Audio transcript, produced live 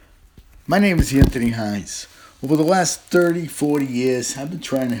My name is Anthony Hines. Over the last 30, 40 years, I've been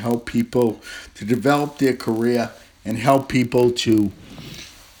trying to help people to develop their career and help people to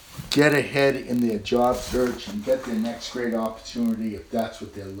get ahead in their job search and get their next great opportunity if that's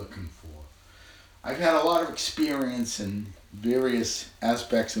what they're looking for. I've had a lot of experience in various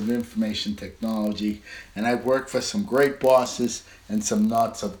aspects of information technology, and I've worked for some great bosses and some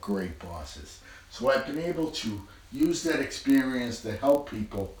not so great bosses. So I've been able to use that experience to help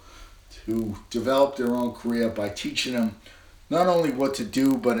people to develop their own career by teaching them not only what to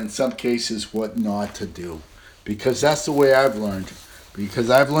do, but in some cases what not to do. Because that's the way I've learned. Because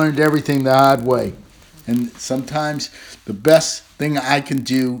I've learned everything the hard way. And sometimes the best thing I can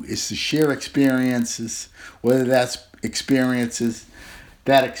do is to share experiences, whether that's experiences,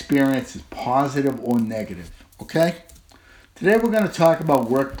 that experience is positive or negative. Okay? Today we're going to talk about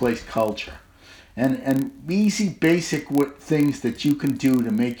workplace culture and easy basic things that you can do to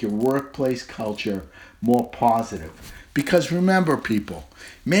make your workplace culture more positive. Because remember, people,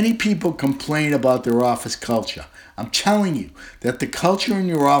 many people complain about their office culture. I'm telling you that the culture in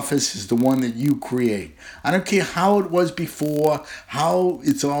your office is the one that you create. I don't care how it was before, how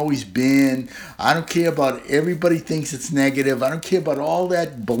it's always been. I don't care about everybody thinks it's negative. I don't care about all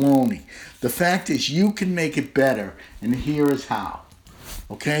that baloney. The fact is you can make it better, and here is how.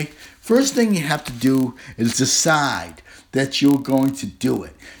 Okay? First thing you have to do is decide that you're going to do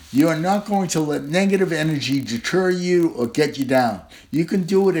it. You are not going to let negative energy deter you or get you down. You can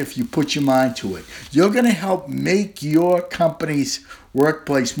do it if you put your mind to it. You're going to help make your company's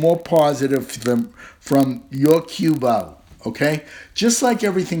workplace more positive from your cube out. Okay? Just like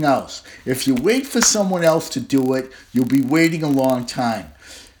everything else. If you wait for someone else to do it, you'll be waiting a long time.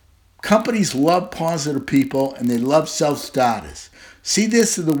 Companies love positive people and they love self-starters. See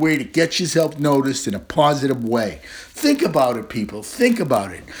this as a way to get yourself noticed in a positive way. Think about it, people. Think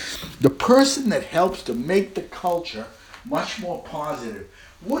about it. The person that helps to make the culture much more positive.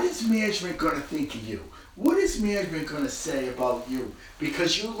 What is management going to think of you? What is management going to say about you?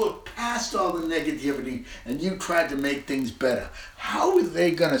 Because you look past all the negativity and you tried to make things better. How are they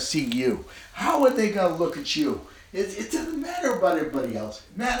going to see you? How are they going to look at you? It doesn't matter about everybody else.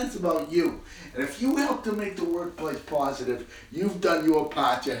 It matters about you. And if you help to make the workplace positive, you've done your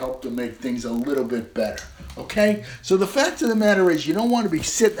part to help to make things a little bit better. Okay? So the fact of the matter is you don't want to be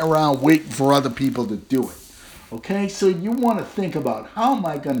sitting around waiting for other people to do it. Okay? So you want to think about how am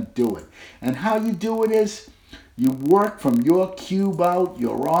I going to do it? And how you do it is you work from your cube out,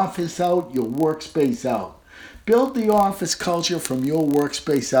 your office out, your workspace out. Build the office culture from your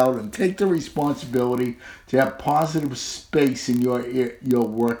workspace out and take the responsibility to have positive space in your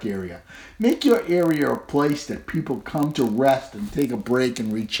work area. Make your area a place that people come to rest and take a break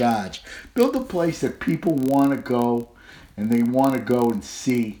and recharge. Build a place that people want to go and they want to go and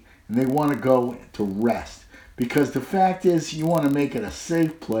see and they want to go to rest. Because the fact is you want to make it a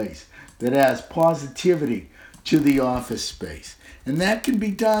safe place that adds positivity to the office space. And that can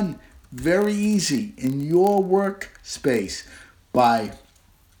be done very easy in your workspace by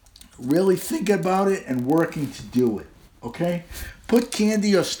really thinking about it and working to do it. Okay? Put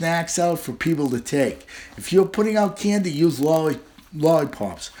candy or snacks out for people to take. If you're putting out candy, use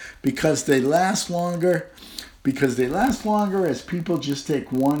lollipops because they last longer. Because they last longer as people just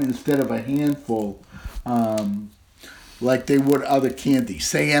take one instead of a handful, like they would other candy.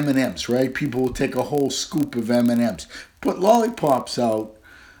 Say M&Ms, right? People will take a whole scoop of M&Ms. Put lollipops out.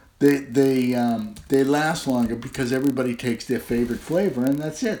 They last longer because everybody takes their favorite flavor and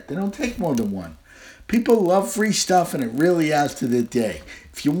that's it. They don't take more than one. People love free stuff and it really adds to their day.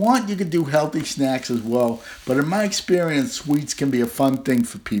 If you want, you can do healthy snacks as well. But in my experience, sweets can be a fun thing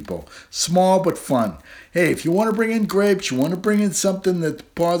for people. Small but fun. Hey, if you want to bring in grapes, you want to bring in something that's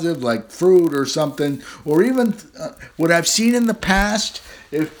positive like fruit or something, or even what I've seen in the past,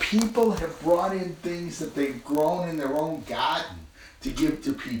 if people have brought in things that they've grown in their own garden, to give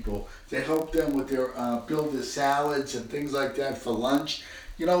to people to help them with their build their salads and things like that for lunch.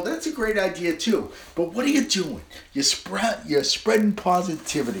 You know, that's a great idea too. But what are you doing? You're spreading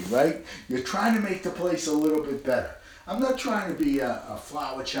positivity, right? You're trying to make the place a little bit better. I'm not trying to be a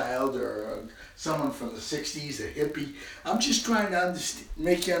flower child or someone from the 60s, a hippie. I'm just trying to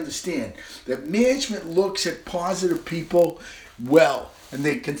make you understand that management looks at positive people well, and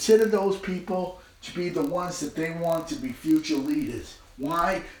they consider those people to be the ones that they want to be future leaders.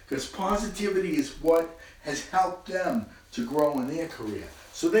 Why? Because positivity is what has helped them to grow in their career.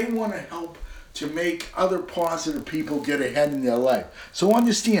 So they want to help to make other positive people get ahead in their life. So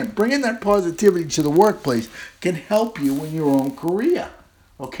understand, bringing that positivity to the workplace can help you in your own career.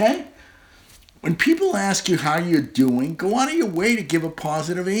 Okay? When people ask you how you're doing, go out of your way to give a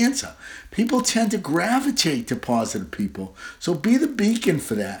positive answer. People tend to gravitate to positive people, so be the beacon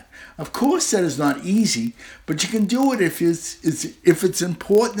for that. Of course, that is not easy, but you can do it if it's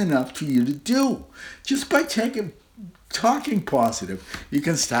important enough for you to do. Just by talking positive, you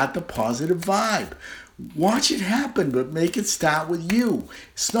can start the positive vibe. Watch it happen, but make it start with you.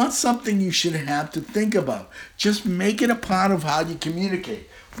 It's not something you should have to think about. Just make it a part of how you communicate.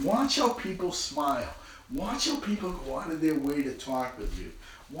 Watch how people smile. Watch how people go out of their way to talk with you.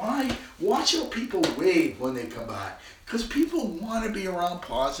 Why? Watch how people wave when they come by. Because people want to be around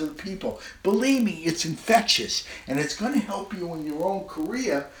positive people. Believe me, it's infectious. And it's going to help you in your own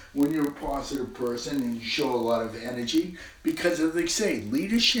career when you're a positive person and you show a lot of energy. Because as they say,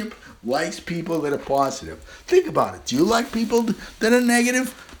 leadership likes people that are positive. Think about it. Do you like people that are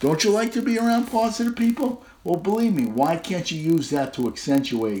negative? Don't you like to be around positive people? Well, believe me, why can't you use that to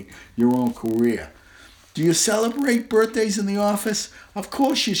accentuate your own career? Do you celebrate birthdays in the office? Of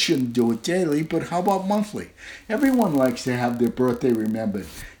course you shouldn't do it daily, but how about monthly? Everyone likes to have their birthday remembered.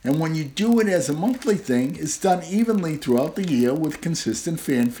 And when you do it as a monthly thing, it's done evenly throughout the year with consistent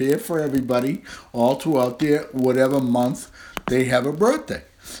fanfare for everybody all throughout their whatever month they have a birthday.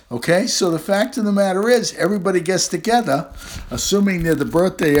 Okay, so the fact of the matter is, everybody gets together, assuming they're the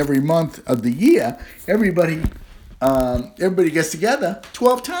birthday every month of the year, everybody gets together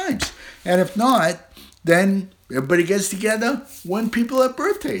 12 times. And if not, then everybody gets together when people have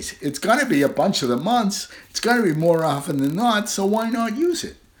birthdays. It's going to be a bunch of the months. It's going to be more often than not, so why not use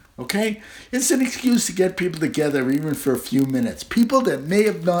it? Okay? It's an excuse to get people together even for a few minutes. People that may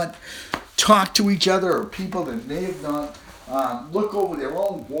have not talked to each other, or people that may have not look over their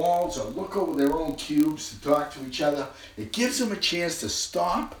own walls or look over their own cubes to talk to each other. It gives them a chance to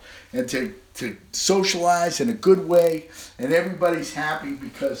stop and to socialize in a good way, and everybody's happy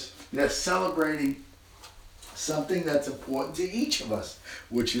because they're celebrating something that's important to each of us,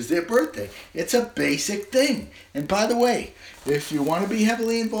 which is their birthday. It's a basic thing. And by the way, if you want to be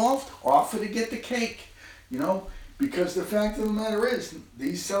heavily involved, offer to get the cake, because the fact of the matter is,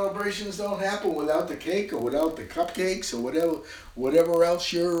 these celebrations don't happen without the cake or without the cupcakes or whatever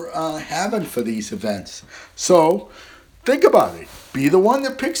else you're having for these events. So think about it. Be the one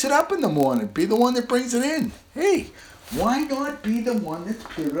that picks it up in the morning. Be the one that brings it in. Hey, why not be the one that's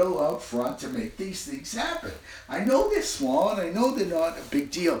pivotal out front to make these things happen? I know they're small and I know they're not a big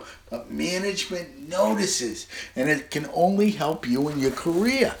deal, but management notices, and it can only help you in your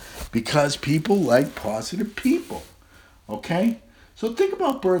career because people like positive people. Okay? So think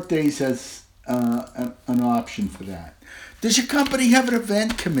about birthdays as an option for that. Does your company have an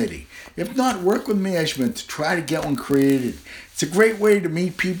event committee? If not, work with management to try to get one created. It's a great way to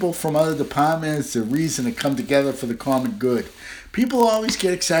meet people from other departments, a reason to come together for the common good. People always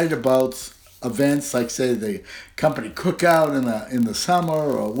get excited about events like, say, the company cookout in the summer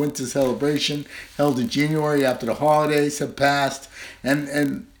or winter celebration held in January after the holidays have passed,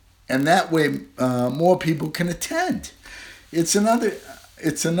 and that way more people can attend. It's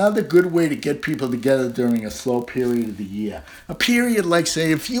another good way to get people together during a slow period of the year. A period like,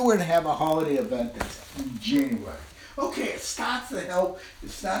 say, if you were to have a holiday event that's in January. Okay, it starts to help. It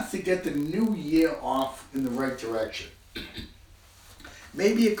starts to get the new year off in the right direction.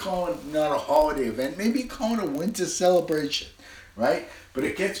 Maybe you call it not a holiday event. Maybe you call it a winter celebration, right? But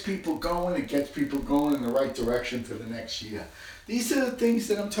it gets people going. It gets people going in the right direction for the next year. These are the things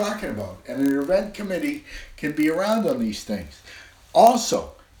that I'm talking about. And an event committee can be around on these things.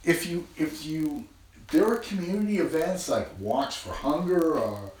 Also, if there are community events like Walks for Hunger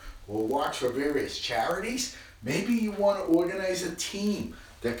or Walks for various charities, maybe you want to organize a team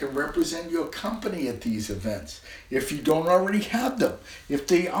that can represent your company at these events. If you don't already have them, if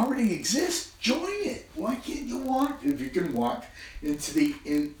they already exist, join it. Why can't you walk? If you can walk into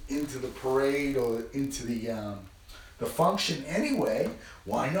the parade or into the function anyway,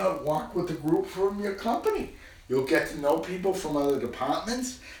 why not walk with a group from your company? You'll get to know people from other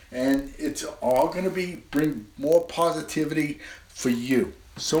departments, and it's all going to bring more positivity for you.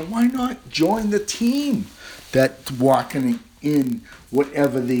 So why not join the team that's walking in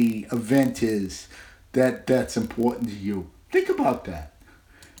whatever the event is that's important to you? Think about that.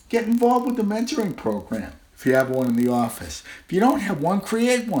 Get involved with the mentoring program if you have one in the office. If you don't have one,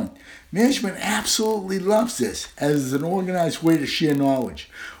 create one. Management absolutely loves this as an organized way to share knowledge.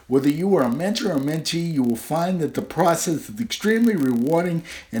 Whether you are a mentor or mentee, you will find that the process is extremely rewarding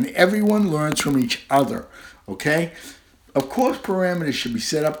and everyone learns from each other. Okay? Of course, parameters should be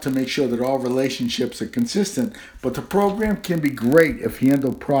set up to make sure that all relationships are consistent, but the program can be great if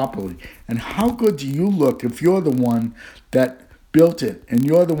handled properly. And how good do you look if you're the one that built it, and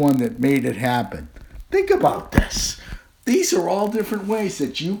you're the one that made it happen. Think about this. These are all different ways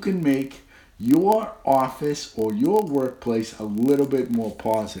that you can make your office or your workplace a little bit more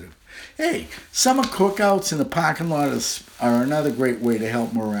positive. Hey, summer cookouts in the parking lot are another great way to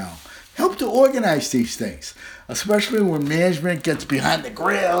help morale. Help to organize these things, especially when management gets behind the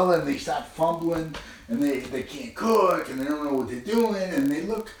grill and they start fumbling and they can't cook and they don't know what they're doing and they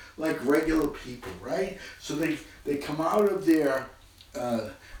look like regular people, right? So they come out of their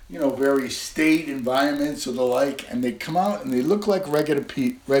very state environments or the like, and they come out and they look like regular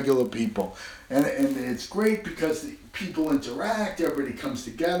people, and it's great because the people interact, everybody comes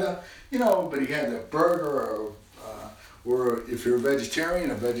together, everybody had a burger or if you're a vegetarian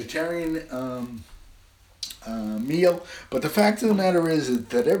meal. But the fact of the matter is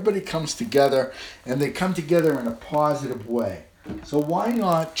that everybody comes together and they come together in a positive way. So why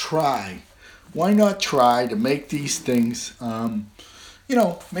not try to make these things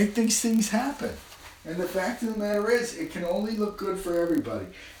make these things happen. And the fact of the matter is, it can only look good for everybody.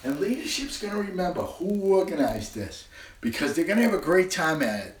 And leadership's going to remember who organized this, because they're going to have a great time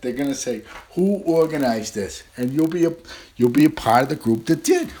at it. They're going to say, who organized this? And you'll be a part of the group that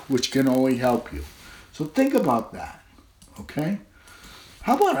did, which can only help you. So think about that, okay?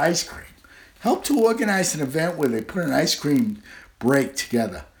 How about ice cream? Help to organize an event where they put an ice cream break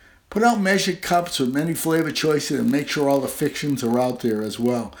together. Put out measured cups with many flavor choices and make sure all the fixings are out there as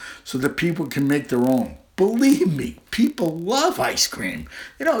well so that people can make their own. Believe me, people love ice cream.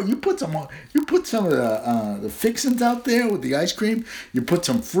 You put some of the fixings out there with the ice cream. You put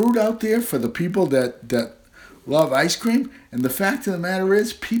some fruit out there for the people that love ice cream. And the fact of the matter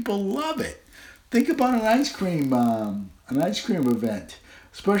is, people love it. Think about an ice cream event,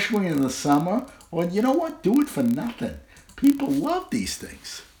 especially in the summer. Or you know what? Do it for nothing. People love these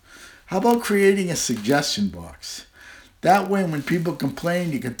things. How about creating a suggestion box? That way, when people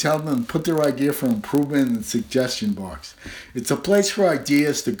complain, you can tell them to put their idea for improvement in the suggestion box. It's a place for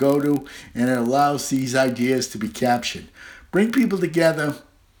ideas to go to, and it allows these ideas to be captured. Bring people together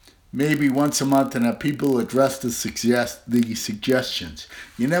maybe once a month and have people address the suggestions.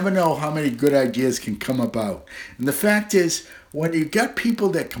 You never know how many good ideas can come about. And the fact is, when you got people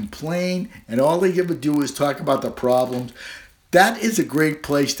that complain and all they ever do is talk about the problems, that is a great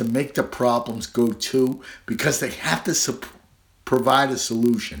place to make the problems go to, because they have to provide a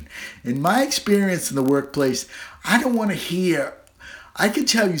solution. In my experience in the workplace, I don't want to hear. I can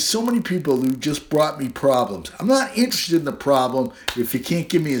tell you so many people who just brought me problems. I'm not interested in the problem if you can't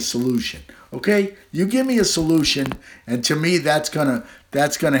give me a solution. Okay? You give me a solution, and to me that's gonna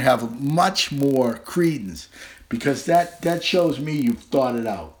have much more credence, because that shows me you've thought it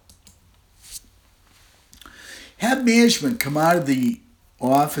out. Have management come out of the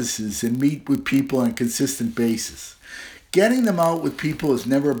offices and meet with people on a consistent basis. Getting them out with people is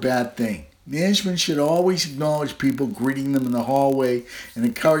never a bad thing. Management should always acknowledge people, greeting them in the hallway, and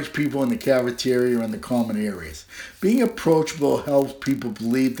encourage people in the cafeteria or in the common areas. Being approachable helps people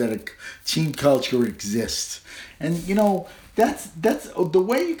believe that a team culture exists. And that's the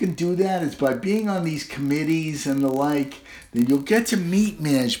way you can do that is by being on these committees and the like. Then you'll get to meet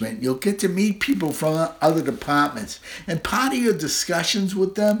management. You'll get to meet people from other departments. And part of your discussions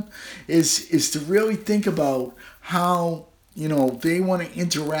with them is to really think about how they want to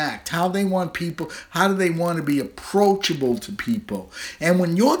interact, how do they want to be approachable to people. And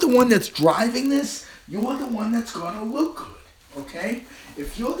when you're the one that's driving this, you're the one that's going to look good, okay?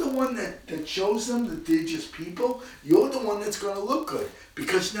 If you're the one that shows them that they're just people, you're the one that's going to look good,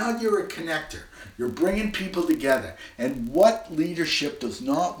 because now you're a connector. You're bringing people together. And what leadership does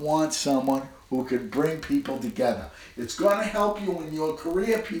not want someone who can bring people together? It's going to help you in your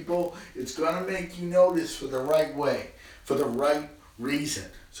career, people. It's going to make you notice for the right way, for the right reason.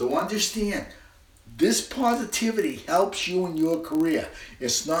 So understand, this positivity helps you in your career.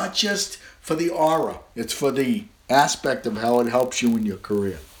 It's not just for the aura. It's for the aspect of how it helps you in your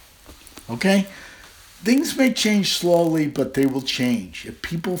career. Okay? Things may change slowly, but they will change. If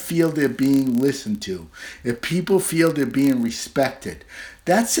people feel they're being listened to, if people feel they're being respected.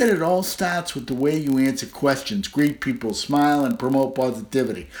 That said, it all starts with the way you answer questions, greet people, smile, and promote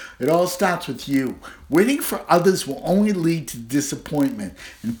positivity. It all starts with you. Waiting for others will only lead to disappointment,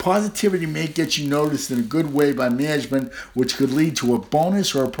 and positivity may get you noticed in a good way by management, which could lead to a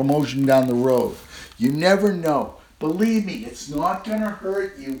bonus or a promotion down the road. You never know. Believe me, it's not going to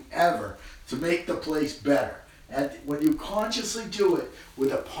hurt you ever to make the place better. And when you consciously do it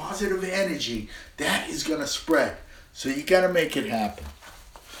with a positive energy, that is going to spread. So you got to make it happen.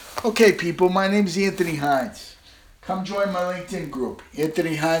 Okay, people, my name is Anthony Hines. Come join my LinkedIn group,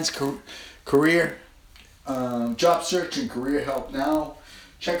 Anthony Hines Career Job Search and Career Help Now.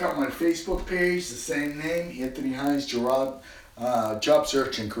 Check out my Facebook page, the same name, Anthony Hines Gerard, Job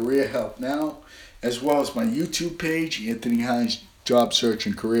Search and Career Help Now, as well as my YouTube page, Anthony Hines Job Search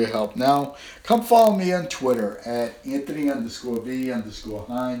and Career Help Now. Come follow me on Twitter at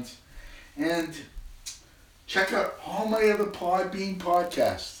Anthony_V_Hines. And check out all my other Podbean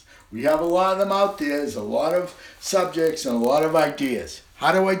podcasts. We have a lot of them out there. There's a lot of subjects and a lot of ideas.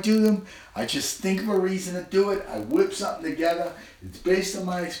 How do I do them? I just think of a reason to do it. I whip something together. It's based on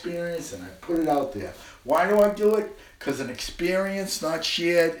my experience and I put it out there. Why do I do it? Because an experience not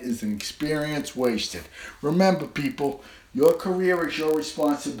shared is an experience wasted. Remember, people, your career is your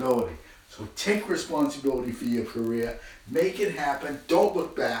responsibility. So take responsibility for your career. Make it happen. Don't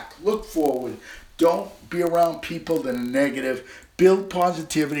look back. Look forward. Don't be around people that are negative. Build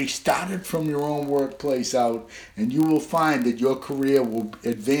positivity. Start it from your own workplace out, and you will find that your career will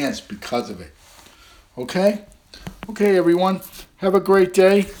advance because of it. Okay? Okay, everyone. Have a great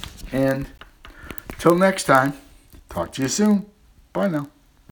day, and till next time, talk to you soon. Bye now.